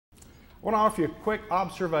I want to offer you quick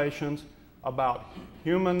observations about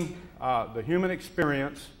the human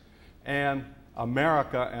experience and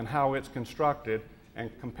America and how it's constructed,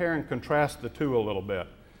 and compare and contrast the two a little bit,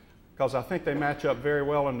 because I think they match up very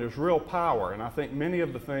well, and there's real power. And I think many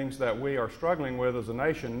of the things that we are struggling with as a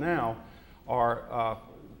nation now are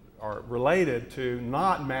related to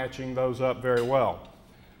not matching those up very well.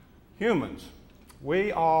 Humans,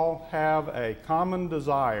 we all have a common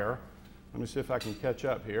desire. Let me see if I can catch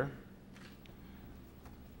up here.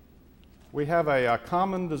 We have a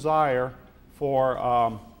common desire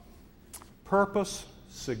for purpose,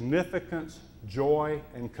 significance, joy,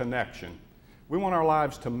 and connection. We want our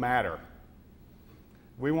lives to matter.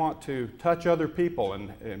 We want to touch other people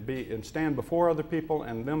and stand before other people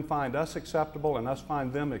and them find us acceptable and us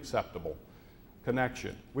find them acceptable.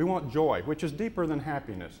 Connection. We want joy, which is deeper than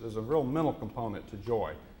happiness. There's a real mental component to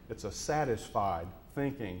joy. It's a satisfied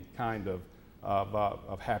thinking kind of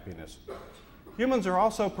happiness. Humans are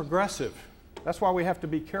also progressive. That's why we have to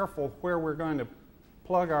be careful where we're going to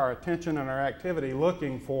plug our attention and our activity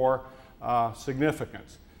looking for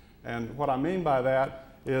significance. And what I mean by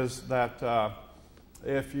that is that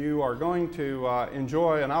if you are going to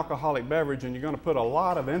enjoy an alcoholic beverage and you're going to put a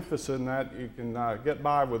lot of emphasis in that, you can get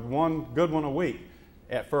by with one good one a week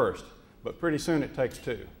at first, but pretty soon it takes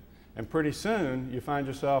two. And pretty soon you find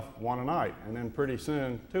yourself one a night, and then pretty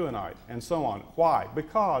soon two a night, and so on. Why?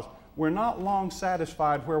 Because we're not long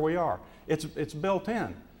satisfied where we are. It's built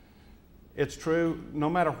in. It's true, no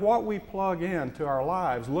matter what we plug into our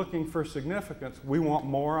lives looking for significance, we want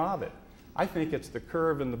more of it. I think it's the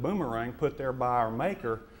curve in the boomerang put there by our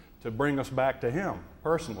Maker to bring us back to Him,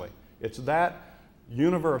 personally. It's that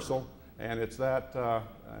universal, and it's that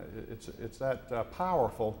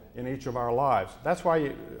powerful in each of our lives. That's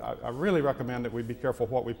why I really recommend that we be careful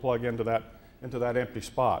what we plug into that empty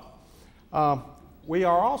spot. We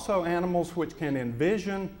are also animals which can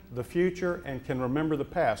envision the future and can remember the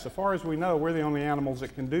past. So far as we know, we're the only animals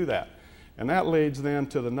that can do that. And that leads then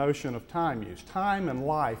to the notion of time use. Time and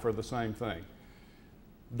life are the same thing.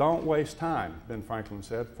 Don't waste time, Ben Franklin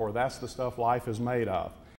said, for that's the stuff life is made of.